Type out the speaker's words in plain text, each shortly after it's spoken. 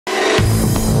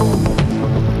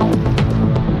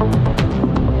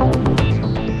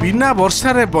बिना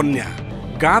वर्षा रे बन्या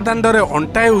गाँ दांडरे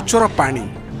अंटाए उच्चर पानी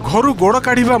घरु गोड़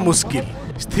काढ़िबा मुस्किल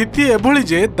स्थिति एभली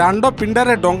जे दांड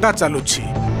पिंडारे डंगा चलुछि।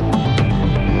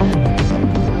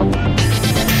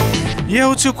 ये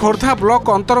होछि खोर्धा ब्लॉक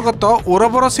अंतर्गत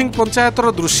ओरबर सिंह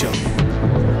पंचायतर दृश्य।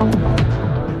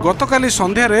 गतकाली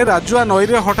संध्यारे राजुआ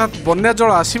नईरे हठात बन्या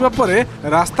जल आसिबा परे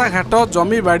रास्ता घाट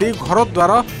जमी बाड़ी घर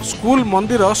द्वार स्कूल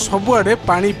मंदिर सबुआडे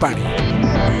पानी पानी।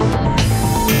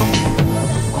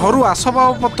 घरु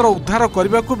आसबाबपत्र उद्धार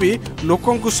करने को भी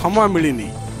लोकों को समय मिलनी।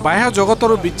 बाह्य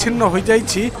जगतर विच्छिन्न हो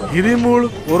जाइछि हिरीमूल,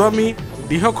 ओरमी,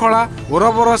 डीहखला,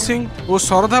 ओरबर सिंह और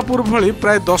सरदापुर भली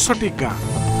प्राय 10टी गाँ।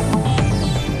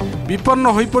 विपन्न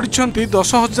हो पड़िछंती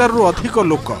 10,000 रु अधिक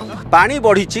लोक। पानी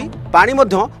बढ़ी पानी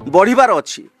बढ़िबार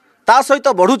अच्छी ता सहित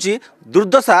बढ़ुची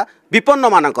दुर्दशा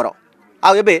विपन्न मानकर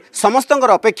आ एबे समस्तंकर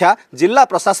अपेक्षा जिला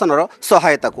प्रशासनर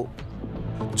सहायता को।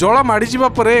 जल माड़ीजा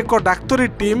परे एक डाक्तरी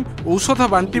टीम औषध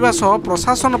बांटिबा सह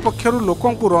प्रशासन पक्षरु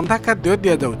लोकों को रंधा खाद्य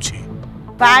दिया जाउछि।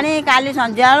 पानी काली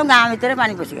संध्या गाँव भितर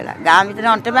पानी पशिगला। गाँव भितर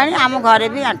अंटे पानी आम घरे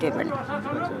भी अंटे पानी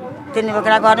 3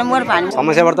 बकरा घर मोर पानी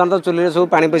समस्या। बर्तमान तो चुली सब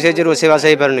पानी पशि रोषेबास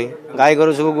हो पारनी। गाई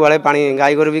गोरु सब गुआले पानी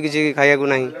गाई गोरु भी किसी खाइया को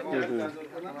नहीं।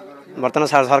 बर्तमान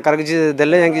सरकार किसी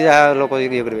देले जहाँ लोक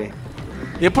ये करेंगे।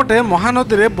 एपटे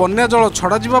महानदी रे बन्या जल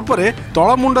छड़ा जिबा परे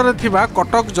तळमुंडरे थिबा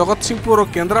कटक, जगतसिंहपुर और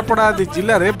केन्द्रापड़ा आदि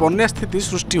जिले में बन्या स्थिति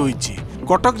सृष्टि होईछि।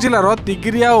 कटक जिलार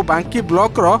तिगिरिया और बांकी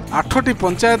ब्लॉकर 8टी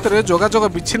पंचायत रे जोगाजोग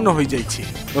विच्छिन्न हो जाइछि।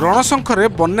 रणशंखरे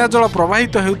बन्या जल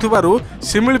प्रवाहित हेउथबारु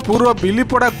सिमिलपुर और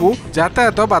बिलीपड़ा को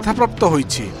यातायात बाधाप्राप्त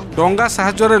होईछि। डंगा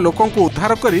साहाय्य लोकों को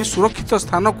उद्धार करी सुरक्षित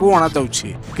स्थान को अणा जाउछि।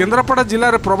 केन्द्रापड़ा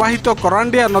जिले में प्रवाहित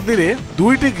करांडिया नदी रे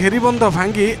 2टी घेरीबंध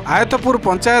भांगी आयतपुर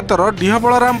पंचायतर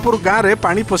डीहबलरामपुर गाँव में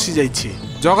पानी पशि जाइछि।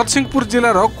 जगतसिंहपुर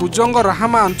जिलार कुजंग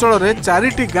राहामा अंचल रे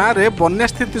 4टी गाँव में बन्या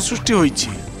स्थिति सृष्टि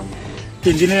होईछि।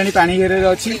 3 दिन पानी घेरे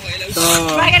अच्छी तो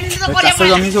चाष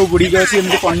जमी सब बुड़ी अच्छी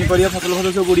एमती पनीपरिया फसल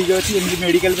फसल सब बुड़ी अच्छी एमती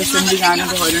मेडिकल पेसेंट भी गाँव में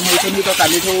हईराण होती तो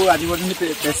काली आज पर्यटन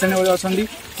पेसेंट अच्छा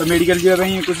तो मेडिकल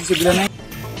जावाई कुछ सुविधा नहीं।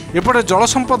 एपटे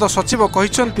जलसंपद सचिव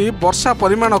कहते वर्षा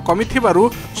परिमाण कमी थिबारु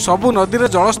सबु नदी रे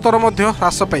जलस्तर मध्य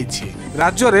ह्रास पाइछि।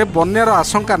 राज्य में बन्यार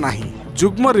आशंका नाही।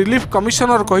 जुग्म रिलीफ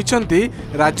कमिशनर कहते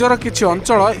राज्यर किछि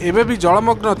अंचल एबे भी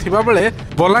जलमग्न थिबा बेले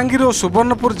बलांगीर और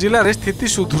सुवर्णपुर जिले में स्थिति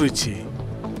सुधुरिछि।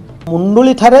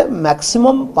 मुंडुली ठारे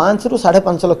मैक्सिमम 5 रु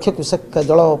 5.5 लाख क्यूसेक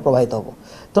जल प्रवाहित हम।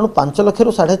 तेणु 5 लाख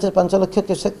रु 5.5 लाख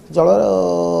क्यूसेक जल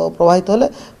प्रवाहित हेले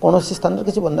कौन स्थान में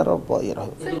किसी बन्यार ये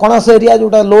रस एरिया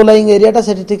जोटा लो लाइंग एरियाटा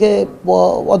से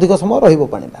अधिक समय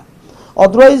रहा।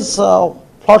 Otherwise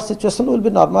flood situation will be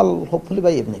normal hopefully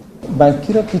by evening.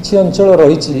 बांकीर किछि अंचल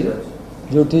रही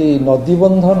जोटी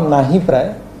नदीबंध नाही प्राय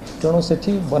तेणु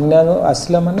से बन्या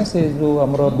आसला माने से जो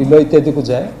आमर बिल इत्यादि को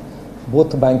जाए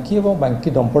बोथ बांकी और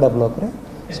बांकी डंपड़ा ब्लॉक रे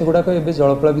से गुड़ाक एबे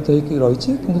जलप्लावित होइकी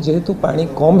रही किंतु जेहेतु पानी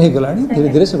कम हो गलानी धीरे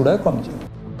धीरे से गुड़ाक कम।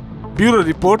 Bureau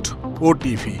report,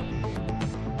 OTV।